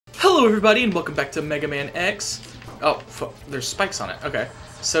Hello everybody and welcome back to Mega Man X. Oh, there's spikes on it. Okay.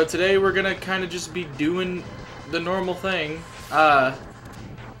 So today we're gonna kind of just be doing the normal thing.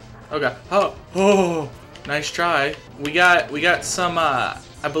 Okay. Oh, nice try. We got some, I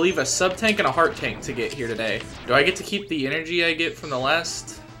believe a sub-tank and a heart tank to get here today. Do I get to keep the energy I get from the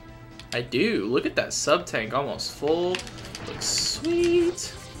last? I do. Look at that sub-tank, almost full. Looks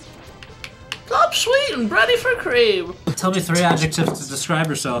sweet. Plump, sweet, and ready for cream. Tell me 3 adjectives to describe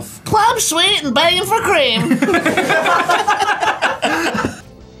yourself. Plump, sweet, and begging for cream.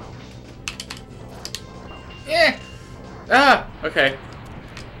 Yeah. Okay.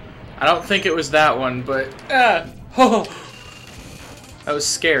 I don't think it was that one, but oh, that was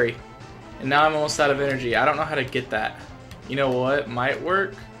scary. And now I'm almost out of energy. I don't know how to get that. You know what? Might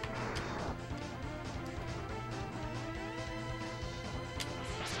work.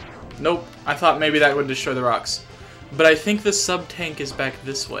 Nope. I thought maybe that would destroy the rocks. But I think the sub-tank is back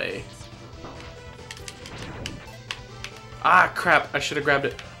this way. Ah, crap. I should have grabbed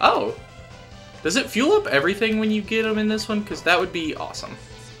it. Oh. Does it fuel up everything when you get them in this one? Because that would be awesome.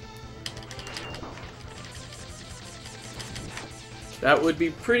 That would be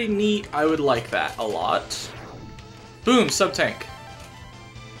pretty neat. I would like that a lot. Boom, sub-tank.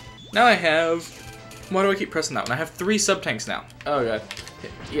 Now I have... Why do I keep pressing that one? I have 3 sub-tanks now. Oh, God.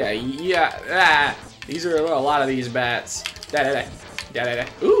 Yeah. These are a lot of these bats.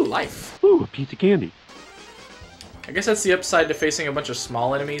 Ooh, life. Ooh, a piece of candy. I guess that's the upside to facing a bunch of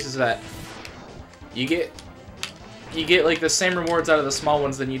small enemies, is that you get like the same rewards out of the small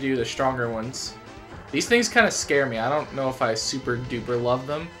ones than you do the stronger ones. These things kind of scare me. I don't know if I super duper love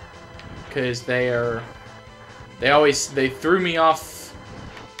them, because they threw me off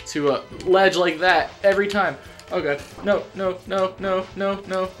to a ledge like that every time. Oh god. No.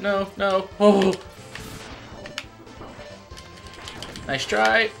 Oh. Nice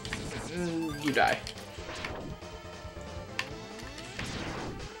try. You die.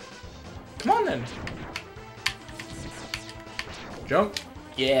 Come on then. Jump.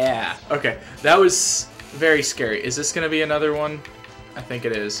 Yeah. Okay. That was very scary. Is this going to be another one? I think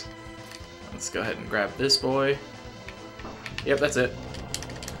it is. Let's go ahead and grab this boy. Yep, that's it.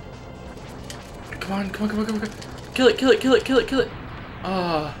 Come on. Kill it.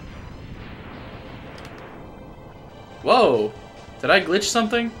 Ah. Whoa. Did I glitch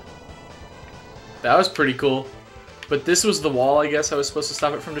something? That was pretty cool. But this was the wall, I guess, I was supposed to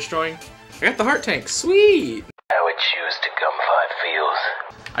stop it from destroying. I got the heart tank. Sweet! I would choose to KomiPai feels.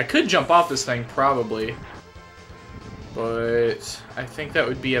 I could jump off this thing, probably. But I think that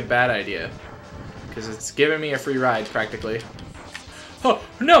would be a bad idea. Because it's giving me a free ride, practically. Oh,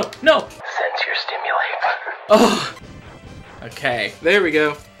 no! Sense your stimulate. Oh! Okay, there we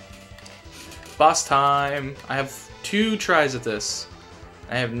go. Boss time. I have 2 tries at this.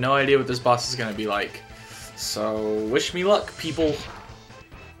 I have no idea what this boss is going to be like. So, wish me luck, people.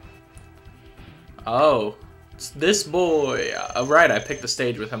 Oh, it's this boy. Right, I picked the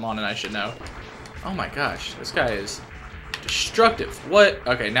stage with him on and I should know. Oh my gosh, this guy is destructive. What?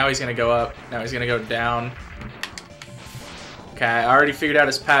 Okay, now he's going to go up. Now he's going to go down. Okay, I already figured out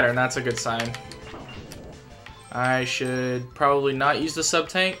his pattern. That's a good sign. I should probably not use the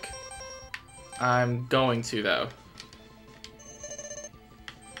sub-tank. I'm going to, though.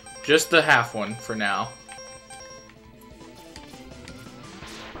 Just the half one for now.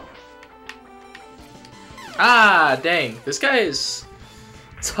 Ah, dang. This guy is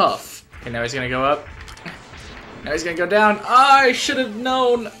tough. Okay, now he's gonna go up. Now he's gonna go down. Oh, I should have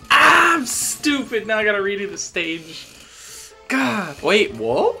known. Ah, I'm stupid. Now I gotta redo the stage. God. Wait,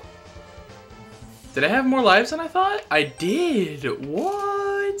 whoa? Did I have more lives than I thought? I did.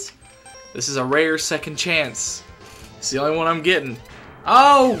 What? This is a rare second chance. It's the only one I'm getting.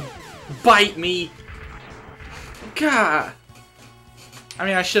 Oh, bite me. God. I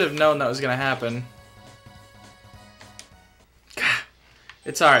mean, I should have known that was gonna happen.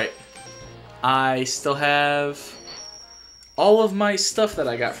 It's alright. I still have all of my stuff that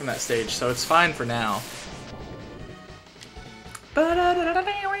I got from that stage, so it's fine for now.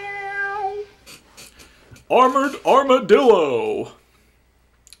 Armored Armadillo!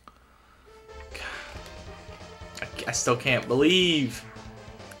 I still can't believe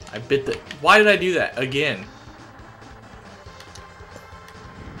I bit the... Why did I do that again?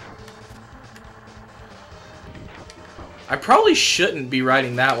 I probably shouldn't be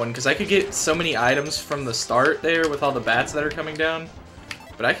riding that one, because I could get so many items from the start there with all the bats that are coming down.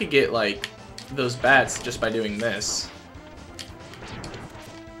 But I could get, like, those bats just by doing this.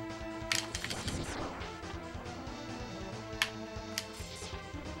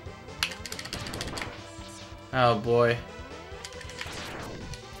 Oh boy.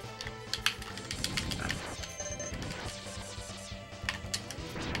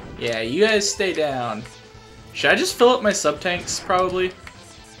 Yeah, you guys stay down. Should I just fill up my sub-tanks, probably?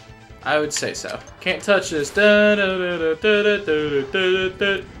 I would say so. Can't touch this. Da, da, da, da, da, da, da,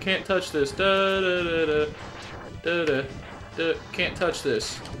 da. Can't touch this. Da, da, da, da, da, da, da. Can't touch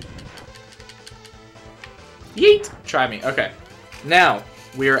this. Yeet! Try me. Okay. Now,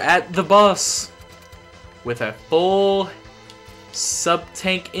 we are at the boss with a full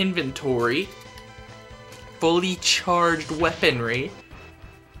sub-tank inventory, fully charged weaponry,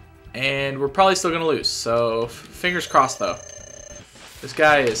 and we're probably still gonna lose, so fingers crossed though. This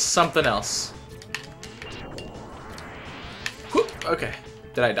guy is something else. Whoop, okay.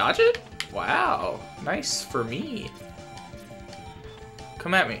 Did I dodge it? Wow. Nice for me.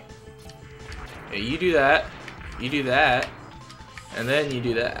 Come at me. Yeah, you do that. You do that. And then you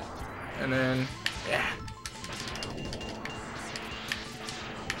do that. And then, yeah.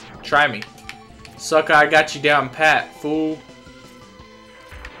 Try me. Sucker, I got you down pat, fool.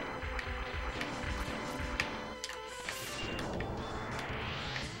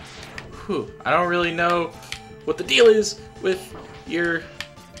 Whew. I don't really know what the deal is with your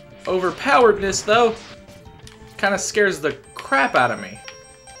overpoweredness, though. Kind of scares the crap out of me.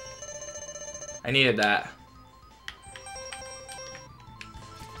 I needed that.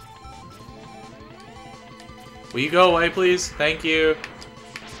 Will you go away, please? Thank you.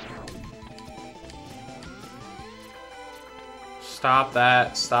 Stop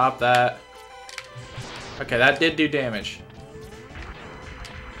that. Stop that. Okay, that did do damage.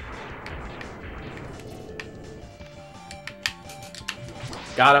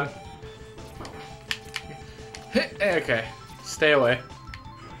 Got him. Okay. Stay away.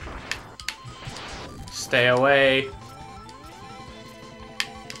 Stay away.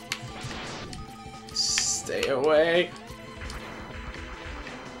 Stay away.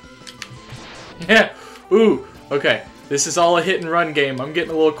 Yeah. Ooh. Okay. This is all a hit and run game. I'm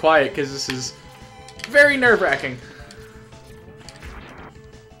getting a little quiet because this is very nerve-wracking.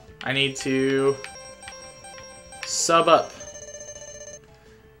 I need to sub up.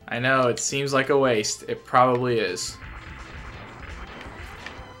 I know, it seems like a waste. It probably is.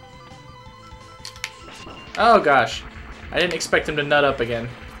 Oh gosh. I didn't expect him to nut up again.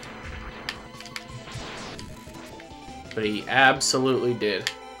 But he absolutely did.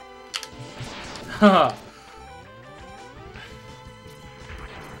 Haha.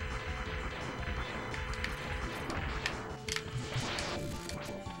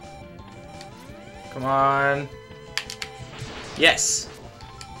 Come on. Yes.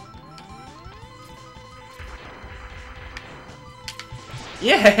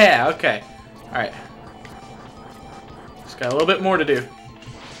 Yeah, okay. Alright. Just got a little bit more to do.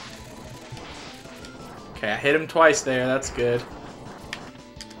 Okay, I hit him twice there. That's good.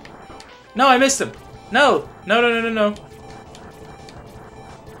 No, I missed him. No. No, no, no, no, no.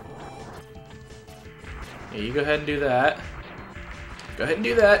 Yeah, you go ahead and do that. Go ahead and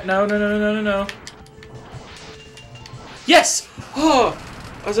do that. No, no, no, no, no, no, no. Yes! Oh!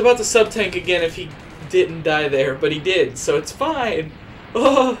 I was about to sub-tank again if he didn't die there, but he did, so it's fine.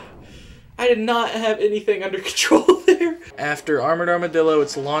 Oh! I did not have anything under control there. After Armored Armadillo,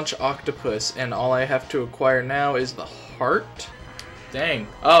 it's Launch Octopus, and all I have to acquire now is the heart? Dang.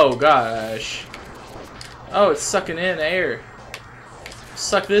 Oh, gosh. Oh, it's sucking in air.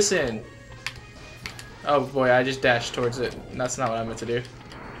 Suck this in. Oh, boy, I just dashed towards it. That's not what I meant to do.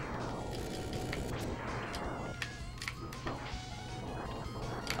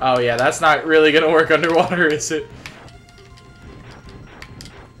 Oh, yeah, that's not really gonna work underwater, is it?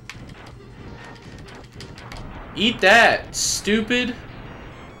 Eat that, stupid.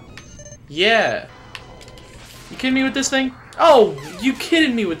 Yeah. You kidding me with this thing? Oh, you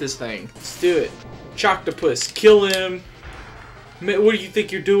kidding me with this thing? Let's do it. Choctopus, kill him. What do you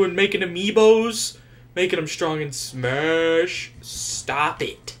think you're doing? Making amiibos? Making them strong and smash? Stop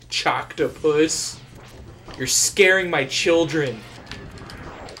it, Choctopus. You're scaring my children.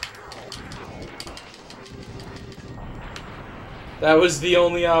 That was the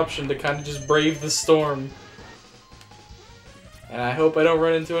only option, to kind of just brave the storm. And I hope I don't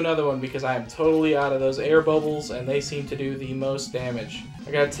run into another one because I am totally out of those air bubbles and they seem to do the most damage.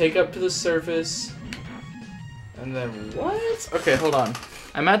 I gotta take up to the surface. And then what? Okay, hold on.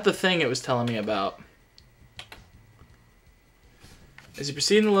 I'm at the thing it was telling me about. As you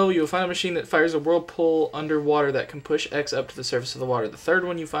proceed in the level, you will find a machine that fires a whirlpool underwater that can push X up to the surface of the water. The third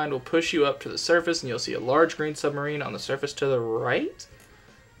one you find will push you up to the surface, and you'll see a large green submarine on the surface to the right.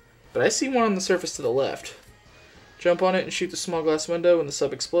 But I see one on the surface to the left. Jump on it and shoot the small glass window. When the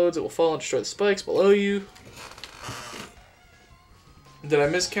sub explodes, it will fall and destroy the spikes below you. Did I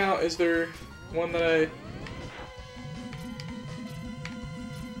miscount? Is there one that I...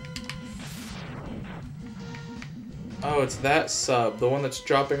 Oh, it's that sub. The one that's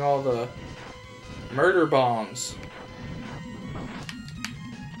dropping all the murder bombs.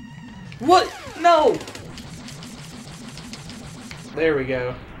 What? No! There we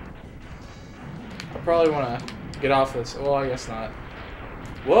go. I probably want to get off this. Well, I guess not.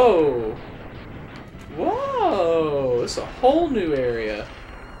 Whoa! Whoa! It's a whole new area.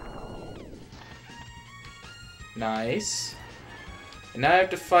 Nice. And now I have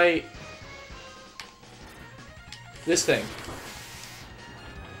to fight this thing.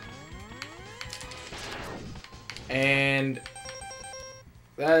 And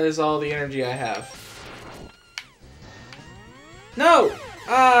that is all the energy I have. No!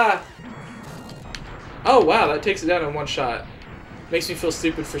 Ah! Oh, wow, that takes it down in one shot. Makes me feel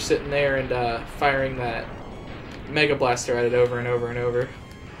stupid for sitting there and firing that Mega Blaster at it over and over and over.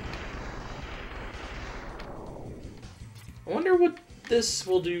 I wonder what this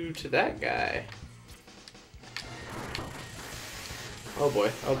will do to that guy. Oh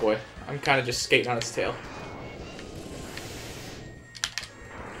boy, oh boy. I'm kind of just skating on its tail.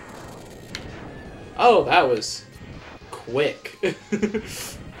 Oh, that was quick.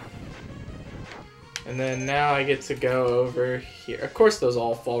 And then now I get to go over here. Of course those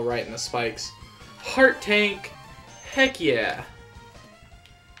all fall right in the spikes. Heart tank. Heck yeah.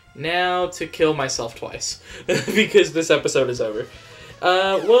 Now to kill myself twice. Because this episode is over.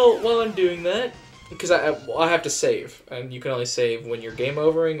 Well, while I'm doing that, because I have to save. And you can only save when you're game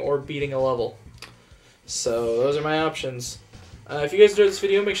overing or beating a level. So those are my options. If you guys enjoyed this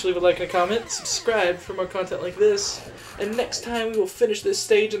video, make sure to leave a like and a comment. Subscribe for more content like this. And next time we will finish this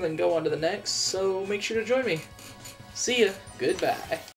stage and then go on to the next. So make sure to join me. See ya. Goodbye.